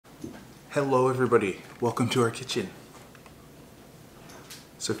Hello everybody, welcome to our kitchen.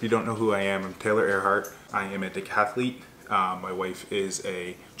 So if you don't know who I am, I'm Taylor Ehrhardt. I am a decathlete. My wife is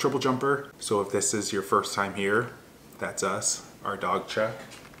a triple jumper. So if this is your first time here, that's us. Our dog Chuck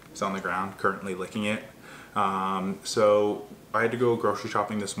is on the ground, currently licking it. So I had to go grocery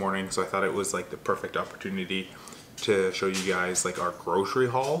shopping this morning, so I thought it was like the perfect opportunity to show you guys like our grocery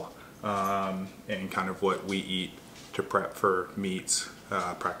haul and kind of what we eat to prep for meets,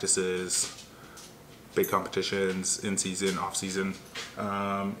 practices, big competitions, in season, off season.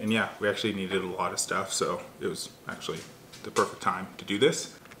 And yeah, we actually needed a lot of stuff, so it was actually the perfect time to do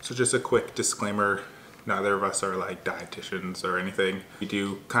this. So just a quick disclaimer, neither of us are like dietitians or anything. We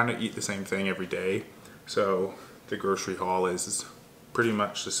do kind of eat the same thing every day. So the grocery haul is pretty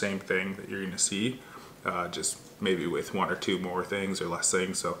much the same thing that you're gonna see, just maybe with one or two more things or less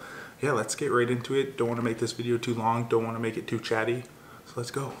things. So yeah, let's get right into it. Don't want to make this video too long, don't want to make it too chatty, so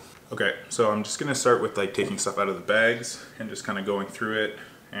let's go. Okay, so I'm just gonna start with like taking stuff out of the bags and just kind of going through it,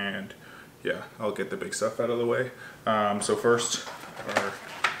 and yeah, I'll get the big stuff out of the way. So first are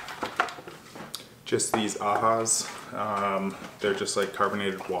just these Ahas. They're just like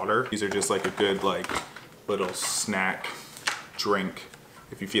carbonated water. These are just like a good like little snack drink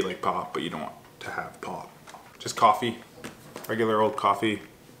if you feel like pop but you don't want to have pop. Just coffee, regular old coffee.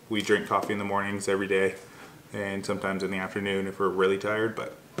 We drink coffee in the mornings every day and sometimes in the afternoon if we're really tired,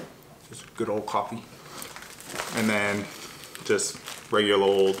 but just good old coffee. And then just regular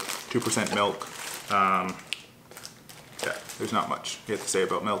old 2% milk. Yeah, there's not much you have to say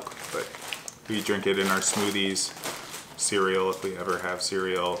about milk, but we drink it in our smoothies, cereal if we ever have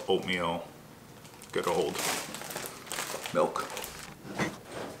cereal, oatmeal, good old milk.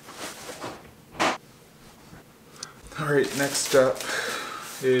 All right, next up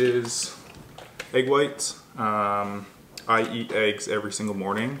is egg whites. I eat eggs every single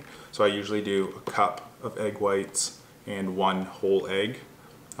morning, so I usually do a cup of egg whites and one whole egg.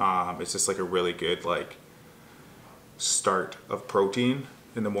 It's just like a really good like start of protein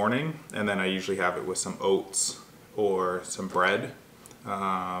in the morning, and then I usually have it with some oats or some bread.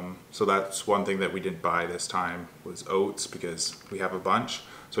 So that's one thing that we didn't buy this time was oats because we have a bunch.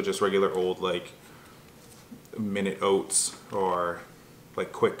 So just regular old like minute oats or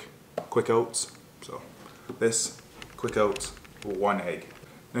like quick oats. So this quick oats, one egg.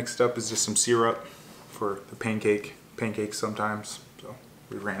 Next up is just some syrup for the pancakes sometimes. So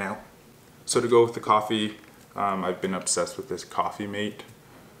we ran out. So to go with the coffee, I've been obsessed with this Coffee Mate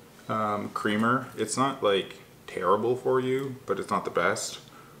creamer. It's not like terrible for you, but it's not the best.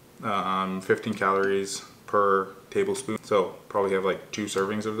 15 calories per tablespoon. So probably have like 2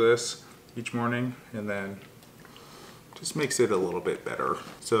 servings of this each morning, and then just makes it a little bit better.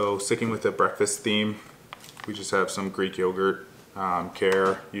 So sticking with the breakfast theme, we just have some Greek yogurt.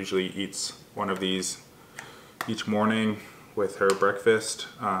 Care usually eats one of these each morning with her breakfast.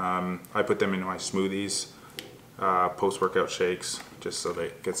 I put them in my smoothies, post-workout shakes, just so that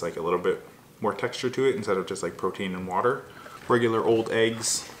it gets like a little bit more texture to it instead of just like protein and water. Regular old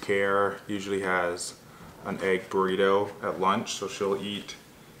eggs. Care usually has an egg burrito at lunch, so she'll eat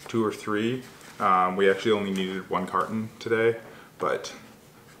 2 or 3. We actually only needed 1 carton today, but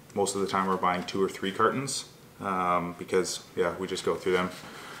most of the time we're buying 2 or 3 cartons because yeah, we just go through them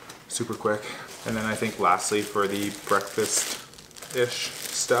super quick. And then I think lastly for the breakfast-ish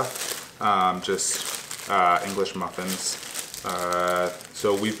stuff, just English muffins.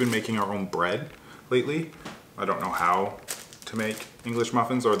 So we've been making our own bread lately. I don't know how to make English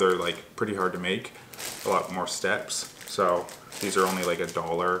muffins, or they're like pretty hard to make, a lot more steps. So these are only like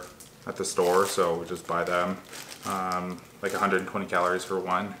 $1 at the store, so we just buy them. Like 120 calories for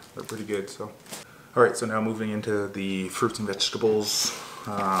one. They're pretty good. So all right, so now moving into the fruits and vegetables.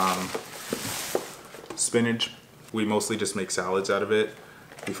 Spinach, we mostly just make salads out of it.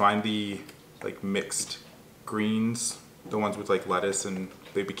 We find the like mixed greens, the ones with like lettuce and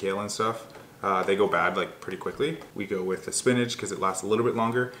baby kale and stuff, they go bad like pretty quickly. We go with the spinach because it lasts a little bit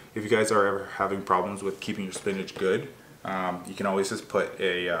longer. If you guys are ever having problems with keeping your spinach good, you can always just put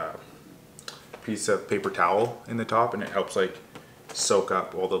a piece of paper towel in the top, and it helps like soak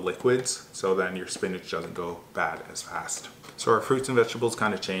up all the liquids, so then your spinach doesn't go bad as fast. So our fruits and vegetables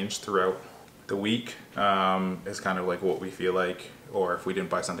kind of change throughout the week. It's kind of like what we feel like, or if we didn't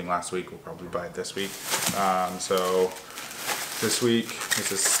buy something last week, we'll probably buy it this week. So this week is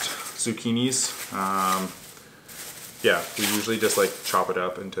just zucchinis. Yeah, we usually just like chop it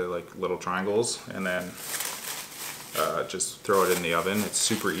up into like little triangles and then just throw it in the oven. It's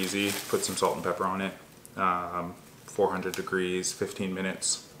super easy. Put some salt and pepper on it. 400 degrees, 15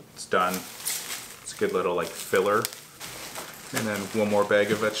 minutes, it's done. It's a good little like filler. And then one more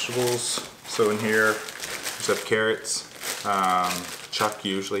bag of vegetables. So in here, there's have carrots. Chuck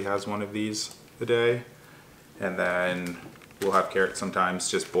usually has one of these a day. And then we'll have carrots sometimes,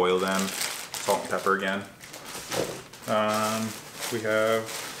 just boil them, salt and pepper again. We have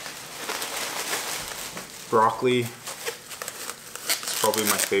broccoli. It's probably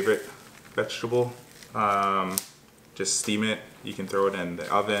my favorite vegetable. Just steam it. You can throw it in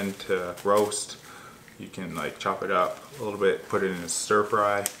the oven to roast. You can like chop it up a little bit, put it in a stir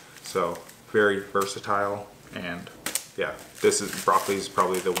fry. So very versatile. And yeah, broccoli is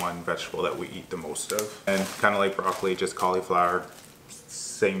probably the one vegetable that we eat the most of. And kind of like broccoli, just cauliflower,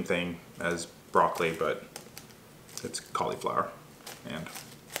 same thing as broccoli, but it's cauliflower and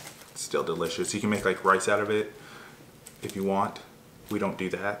it's still delicious. You can make like rice out of it if you want. We don't do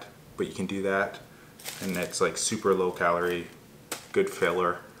that, but you can do that. And it's like super low calorie, good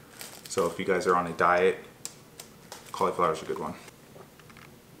filler. So if you guys are on a diet, cauliflower is a good one.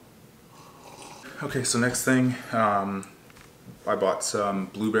 Okay, so next thing, I bought some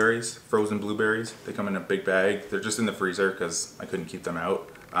blueberries, frozen blueberries. They come in a big bag. They're just in the freezer because I couldn't keep them out.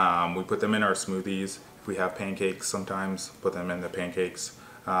 We put them in our smoothies. If we have pancakes sometimes, put them in the pancakes.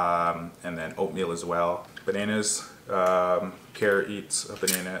 And then oatmeal as well. Bananas, Kara eats a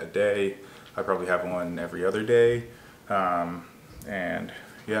banana a day. I probably have one every other day. And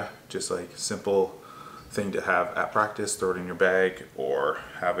yeah, just like simple thing to have at practice, throw it in your bag or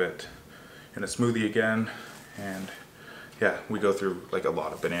have it in a smoothie again. And yeah, we go through like a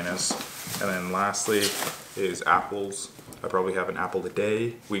lot of bananas. And then lastly is apples. I probably have an apple a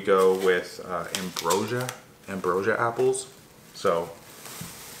day. We go with ambrosia apples. So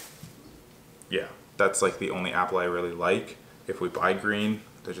yeah, that's like the only apple I really like. If we buy green,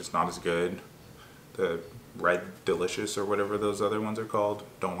 they're just not as good. The red delicious or whatever those other ones are called,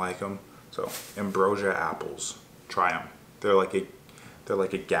 don't like them. So ambrosia apples, try them. They're like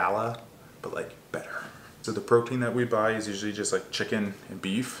a gala, but like better. So the protein that we buy is usually just like chicken and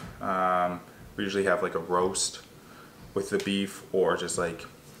beef. We usually have like a roast with the beef or just like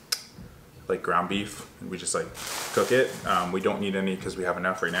ground beef, and we just like cook it. We don't need any because we have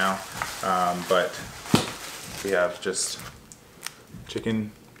enough right now, but we have just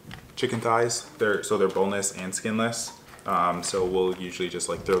chicken thighs. They're boneless and skinless. So we'll usually just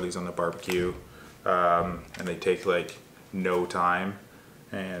like throw these on the barbecue, and they take like no time,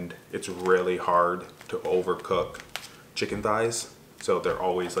 and it's really hard to overcook chicken thighs. So they're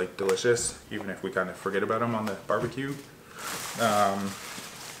always like delicious, even if we kind of forget about them on the barbecue.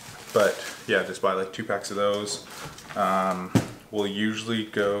 But yeah, just buy like 2 packs of those. We'll usually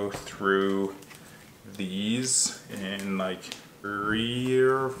go through these in like 3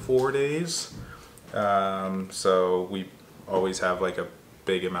 or 4 days. So we always have like a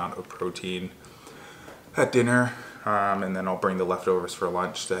big amount of protein at dinner. And then I'll bring the leftovers for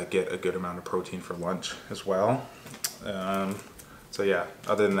lunch to get a good amount of protein for lunch as well. So yeah,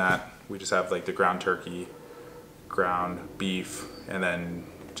 other than that, we just have like the ground turkey, ground beef, and then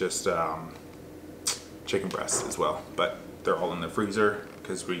just chicken breasts as well. But they're all in the freezer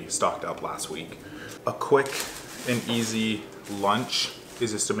because we stocked up last week. A quick and easy lunch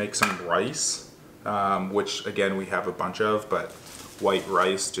is just to make some rice, which again we have a bunch of, but white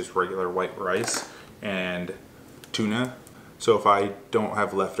rice, just regular white rice, and tuna. So if I don't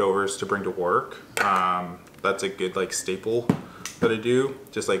have leftovers to bring to work, that's a good like staple that I do.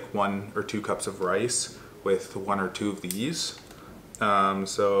 Just like 1 or 2 cups of rice with 1 or 2 of these.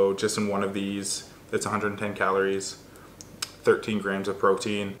 So just in one of these, it's 110 calories, 13 grams of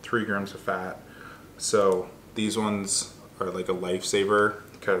protein, 3 grams of fat. So these ones are like a lifesaver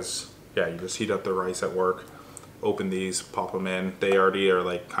because yeah, you just heat up the rice at work, open these, pop them in. They already are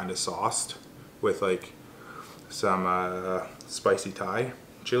like kind of sauced with like some spicy Thai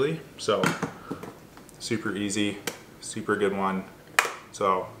chili. So super easy, super good one.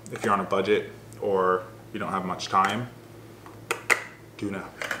 So if you're on a budget or you don't have much time, tuna.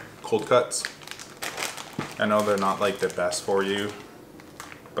 Cold cuts. I know they're not like the best for you,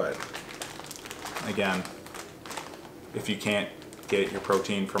 but again, if you can't get your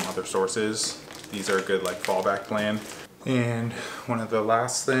protein from other sources, these are a good like fallback plan. And one of the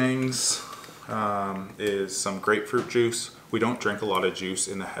last things is some grapefruit juice. We don't drink a lot of juice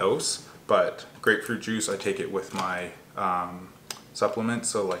in the house, but grapefruit juice, I take it with my supplements.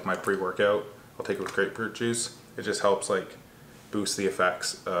 So like my pre-workout, I'll take it with grapefruit juice. It just helps like boost the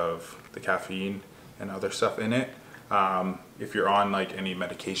effects of the caffeine and other stuff in it. If you're on like any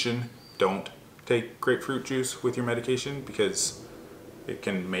medication, don't take grapefruit juice with your medication because it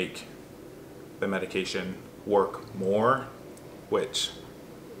can make the medication work more, which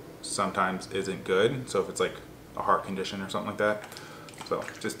sometimes isn't good. So if it's like a heart condition or something like that. So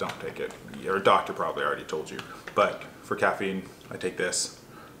just don't take it. Your doctor probably already told you. But for caffeine, I take this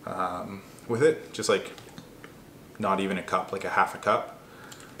with it, just like not even a cup, like a half a cup.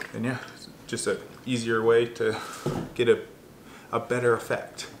 And yeah, just an easier way to get a better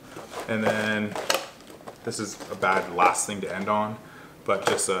effect. And then this is a bad last thing to end on, but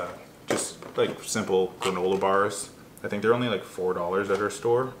just like simple granola bars. I think they're only like $4 at our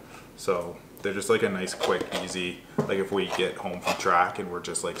store. So they're just like a nice, quick, easy, like if we get home from track and we're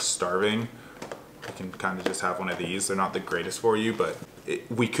just like starving, we can kind of just have one of these. They're not the greatest for you, but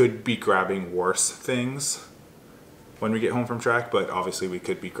we could be grabbing worse things when we get home from track, but obviously we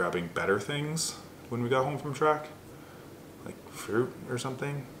could be grabbing better things when we got home from track, like fruit or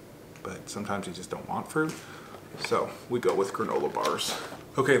something, but sometimes you just don't want fruit. So we go with granola bars.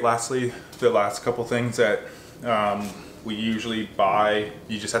 Okay, lastly, the last couple things that we usually buy,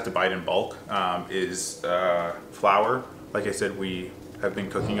 you just have to buy it in bulk, is flour. Like I said, we have been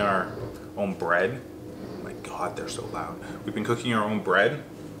cooking our own bread. Oh my God, they're so loud. We've been cooking our own bread.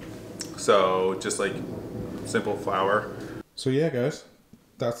 So just like simple flour. So yeah, guys,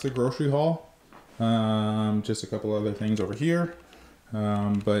 that's the grocery haul. Just a couple other things over here.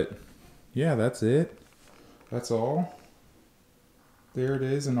 But yeah, that's it. That's all. There it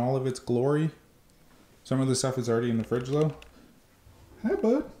is in all of its glory. Some of the stuff is already in the fridge though. Hi,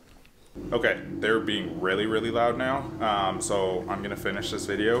 bud. Okay, they're being really, really loud now. So I'm gonna finish this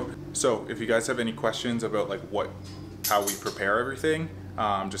video. So if you guys have any questions about like how we prepare everything,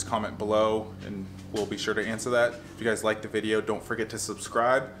 just comment below and we'll be sure to answer that. If you guys like the video, don't forget to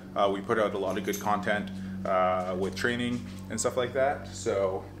subscribe. We put out a lot of good content with training and stuff like that.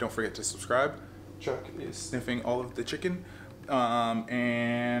 So don't forget to subscribe. Chuck is sniffing all of the chicken.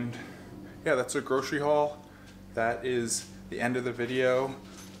 And yeah, that's a grocery haul. That is the end of the video.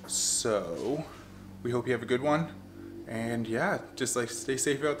 So we hope you have a good one. And yeah, just like stay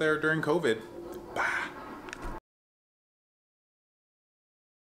safe out there during COVID.